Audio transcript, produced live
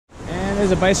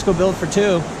There's a bicycle built for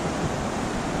two.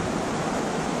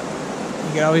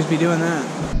 You could always be doing that.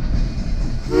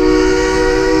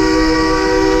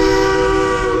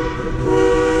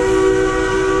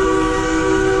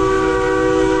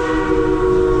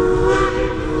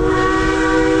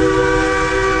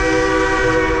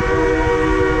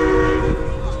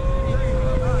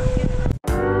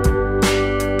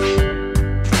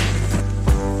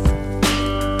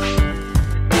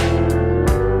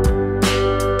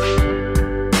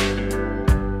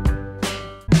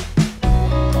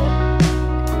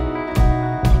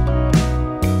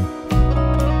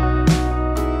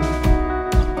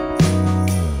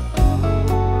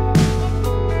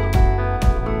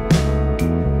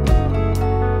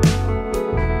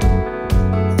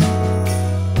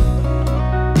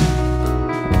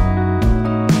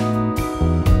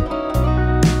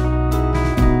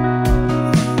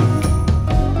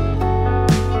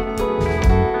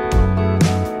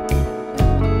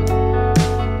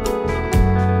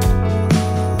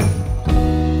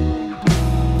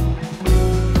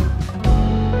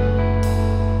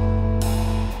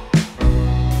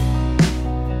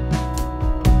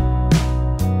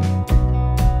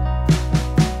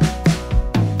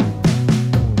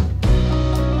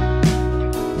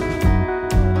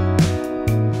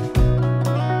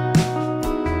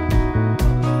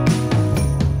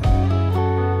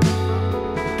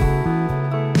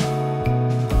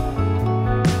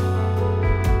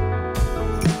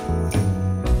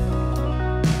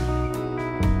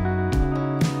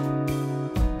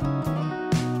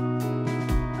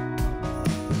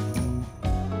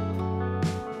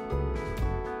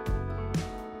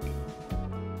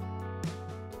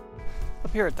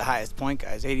 Up here at the highest point,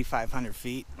 guys, 8,500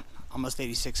 feet, almost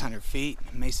 8,600 feet,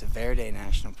 Mesa Verde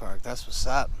National Park. That's what's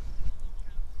up.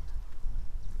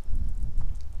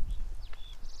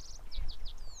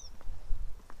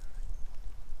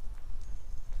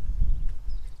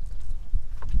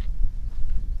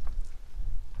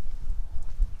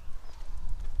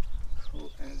 Cool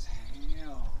as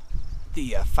hell.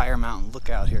 The Fire Mountain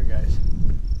lookout here, guys.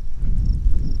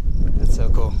 That's so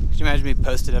cool. Could you imagine me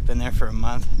posted up in there for a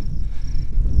month?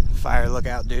 Fire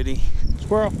lookout duty.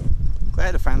 Squirrel.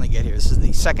 Glad to finally get here. This is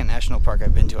the second national park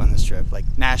I've been to on this trip, like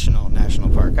national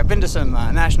park. I've been to some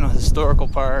national historical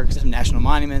parks, some national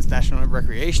monuments, national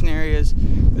recreation areas,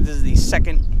 but this is the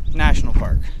second national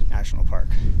park. This is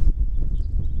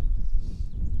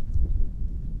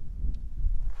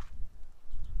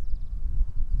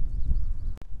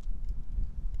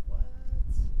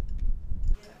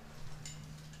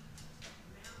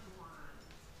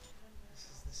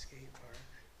the skate park.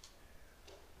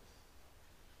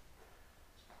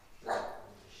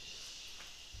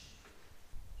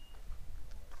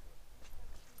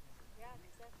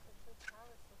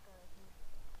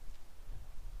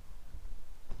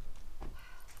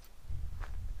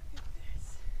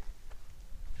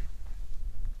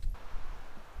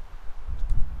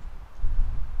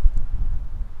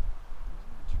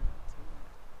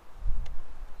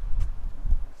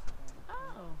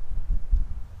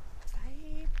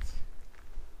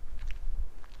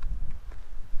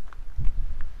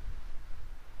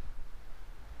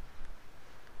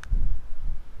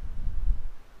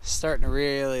 Starting to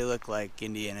really look like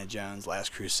Indiana Jones'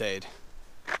 Last Crusade.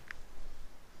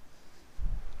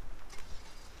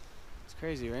 It's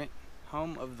crazy, right?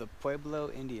 Home of the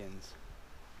Pueblo Indians.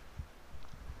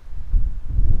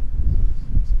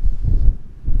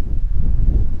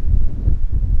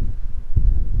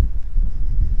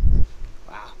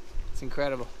 Wow, it's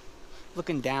incredible.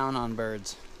 Looking down on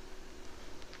birds.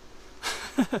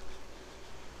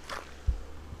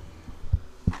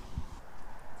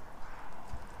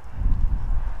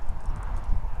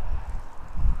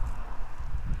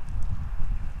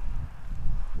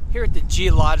 Here at the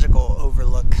geological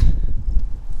overlook,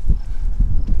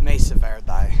 Mesa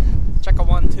Verde. Check a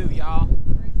 1-2, y'all.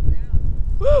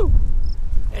 Woo!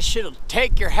 That shit'll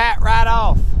take your hat right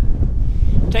off.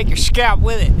 Take your scalp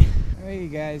with it. Alright, you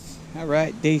guys.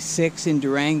 Alright, day 6 in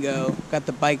Durango. Got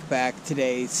the bike back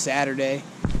today, Saturday.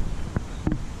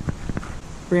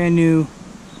 Brand new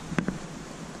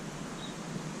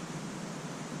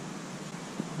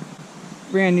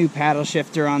paddle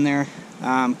shifter on there.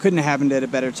 Couldn't have happened at a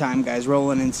better time, guys.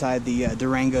 Rolling inside the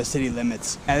Durango city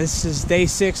limits. This is day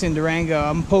 6 in Durango.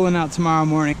 I'm pulling out tomorrow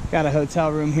morning. Got a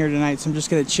hotel room here tonight, so I'm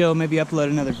just gonna chill, maybe upload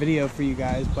another video for you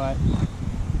guys. But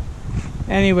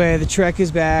anyway, the trek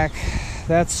is back.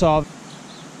 That's solved.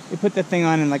 We put the thing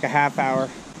on in like a half hour,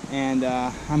 and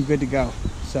I'm good to go.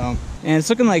 So, and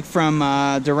it's looking like from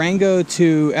Durango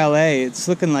to LA, it's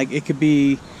looking like it could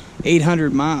be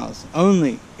 800 miles.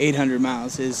 Only 800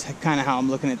 miles is kind of how I'm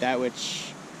looking at that,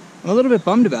 which I'm a little bit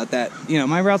bummed about that. You know,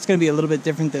 my route's going to be a little bit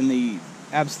different than the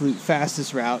absolute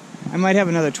fastest route. I might have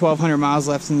another 1,200 miles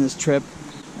left in this trip.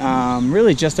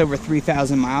 Really just over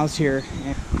 3,000 miles here.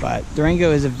 But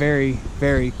Durango is a very,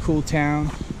 very cool town.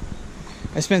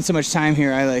 I spent so much time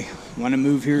here, I want to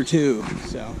move here too.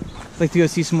 So I'd like to go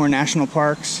see some more national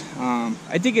parks.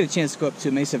 I did get a chance to go up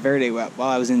to Mesa Verde while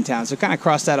I was in town, so kind of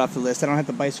crossed that off the list. I don't have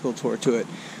the bicycle tour to it,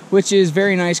 which is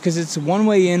very nice because it's one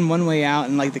way in, one way out.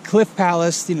 And like the Cliff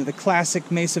Palace, you know, the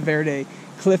classic Mesa Verde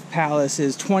Cliff Palace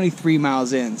is 23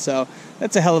 miles in, so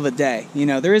that's a hell of a day. You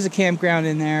know, there is a campground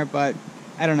in there, but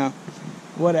I don't know,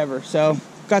 whatever. So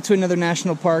got to another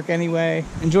national park anyway,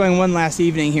 enjoying one last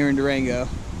evening here in Durango.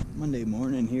 Monday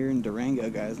morning here in Durango,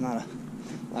 guys. Not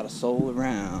a soul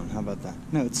around. How about that?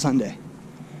 No, it's Sunday.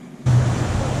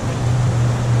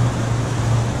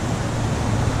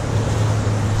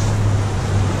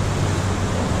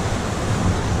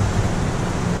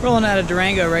 Rolling out of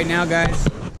Durango right now, guys.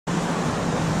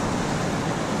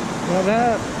 What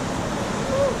up?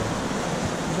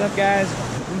 What's up, guys?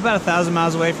 I'm about 1,000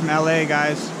 miles away from LA,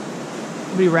 guys.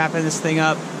 We'll be wrapping this thing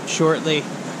up shortly.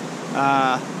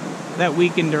 That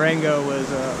week in Durango was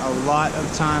a lot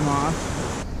of time off.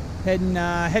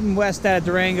 Heading west out of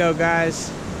Durango,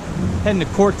 guys. Heading to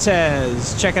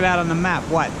Cortez. Check it out on the map.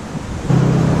 What?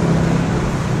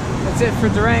 That's it for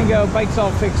Durango. Bike's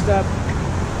all fixed up.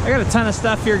 I got a ton of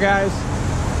stuff here, guys.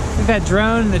 I think that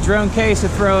drone, the drone case,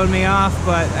 is throwing me off,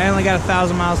 but I only got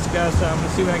 1,000 miles to go, so I'm gonna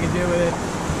see what I can do with it.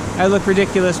 I look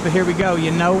ridiculous, but here we go, you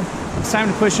know? It's time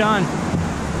to push on.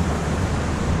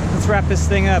 Let's wrap this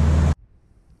thing up.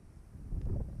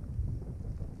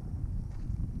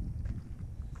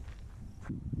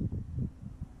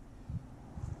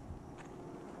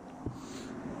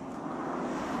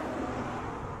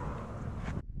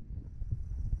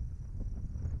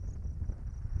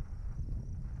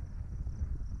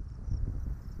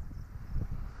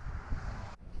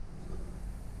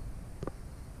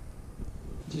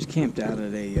 Just camped out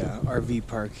at a RV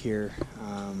park here,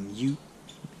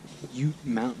 Ute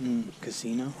Mountain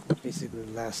Casino. Basically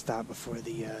the last stop before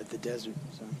the desert.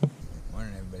 So,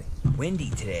 morning everybody. Windy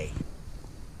today.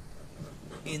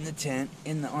 In the tent,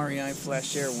 in the REI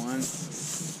Flash Air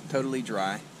 1, totally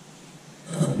dry.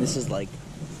 And this is like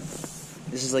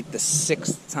the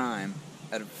 6th time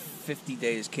out of 50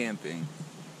 days camping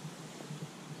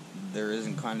there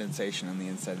isn't condensation on the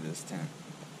inside of this tent.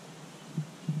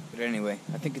 But anyway,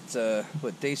 I think it's,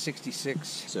 day 66.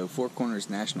 So Four Corners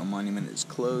National Monument is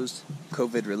closed.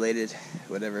 COVID related,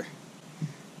 whatever.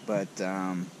 But,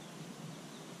 I'm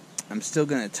still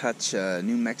going to touch,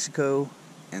 New Mexico.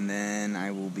 And then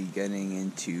I will be getting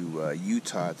into,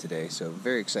 Utah today. So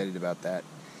very excited about that.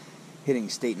 Hitting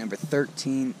state number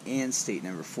 13 and state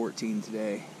number 14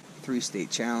 today. 3-state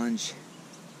challenge.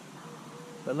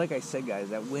 But like I said, guys,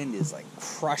 that wind is like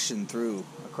crushing through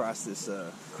across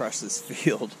this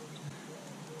field.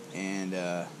 And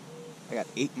I got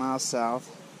 8 miles south.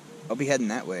 I'll be heading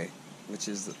that way, which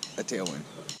is a tailwind.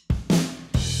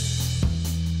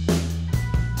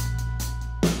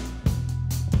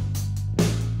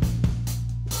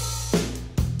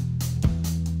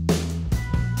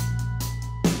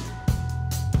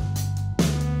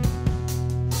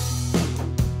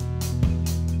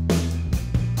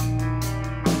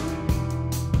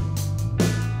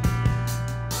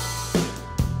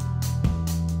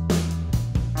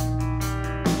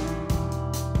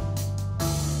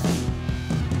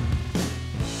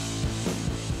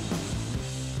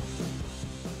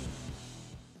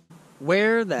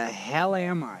 Where the hell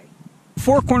am I?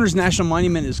 Four Corners National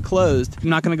Monument is closed. I'm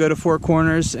not going to go to Four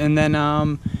Corners, and then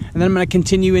I'm going to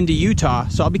continue into Utah.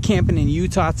 So I'll be camping in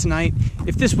Utah tonight.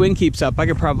 If this wind keeps up, I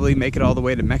could probably make it all the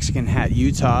way to Mexican Hat,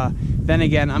 Utah. Then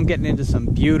again, I'm getting into some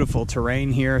beautiful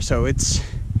terrain here, so it's,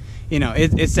 you know,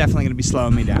 it's definitely going to be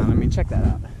slowing me down. I mean, check that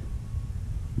out.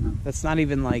 That's not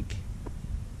even like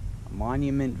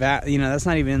Monument Valley. You know, that's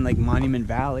not even like Monument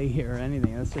Valley here or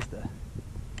anything. That's just a...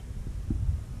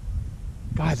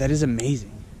 God, that is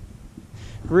amazing.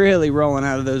 Really rolling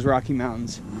out of those Rocky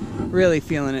Mountains. Really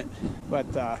feeling it.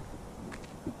 But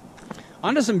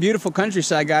onto some beautiful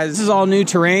countryside, guys. This is all new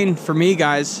terrain for me,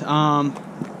 guys. I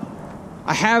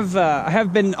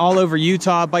have been all over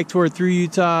Utah, bike toured through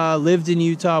Utah, lived in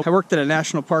Utah. I worked at a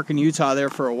national park in Utah there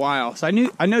for a while, so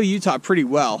I know Utah pretty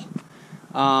well.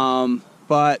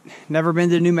 But never been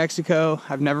to New Mexico.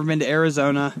 I've never been to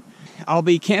Arizona. I'll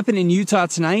be camping in Utah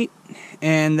tonight,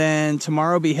 and then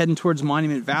tomorrow I'll be heading towards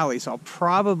Monument Valley, so I'll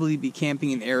probably be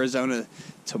camping in Arizona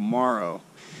tomorrow.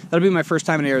 that'll be my first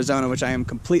time in Arizona, which I am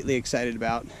completely excited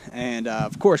about. And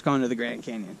of course, going to the Grand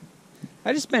Canyon.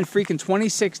 I just spent freaking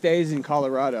 26 days in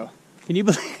Colorado. Can you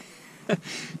believe?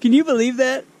 Can you believe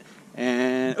that?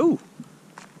 And ooh,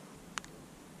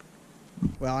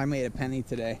 well, I made a penny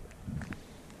today.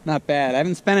 Not bad. I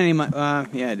haven't spent any money.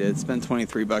 Yeah, I did. Spend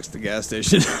 23 bucks at the gas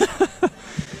station.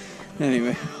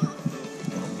 Anyway,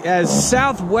 as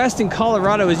southwest in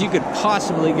Colorado as you could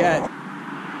possibly get.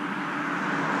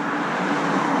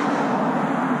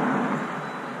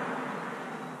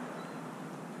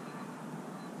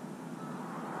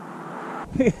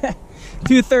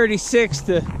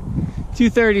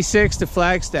 $236 to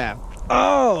Flagstaff.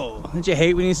 Oh, don't you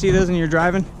hate when you see those when you're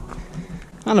driving?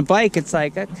 On a bike, it's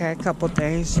like, okay, a couple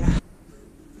days.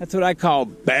 That's what I call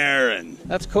barren.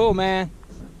 That's cool, man.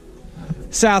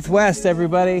 Southwest,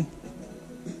 everybody.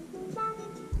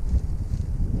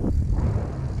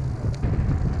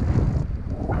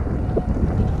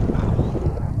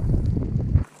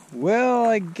 Well,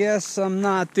 I guess I'm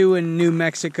not doing New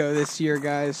Mexico this year,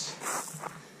 guys.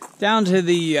 Down to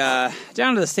the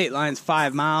state line's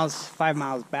 5 miles. 5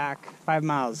 miles back. 5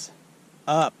 miles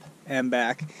up and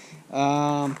back.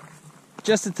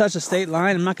 Just to touch the state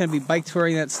line. I'm not going to be bike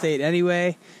touring that state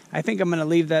anyway. I think I'm going to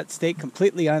leave that state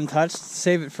completely untouched.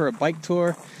 Save it for a bike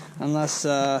tour, unless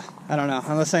I don't know.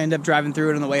 Unless I end up driving through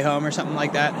it on the way home or something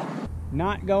like that.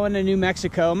 Not going to New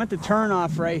Mexico. I'm at the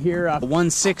turnoff right here,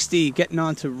 160, getting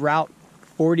onto Route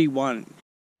 41.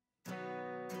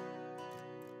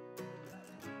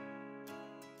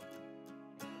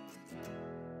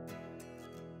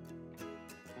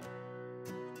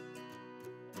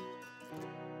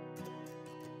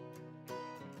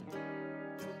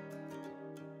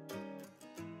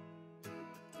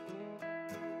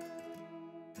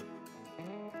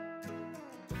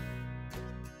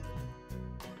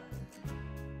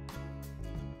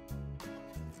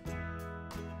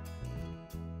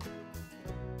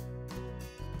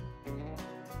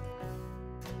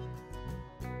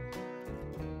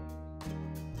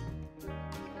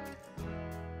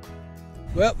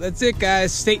 Well, that's it,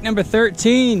 guys. State number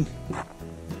 13,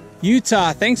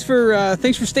 Utah. Thanks for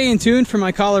staying tuned for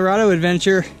my Colorado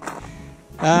adventure.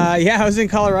 Yeah, I was in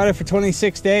Colorado for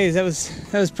 26 days. That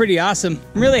was pretty awesome.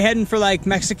 I'm really heading for like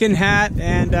Mexican Hat,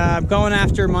 and I'm going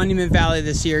after Monument Valley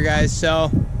this year, guys. So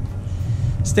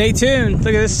stay tuned.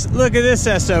 Look at this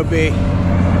SOB.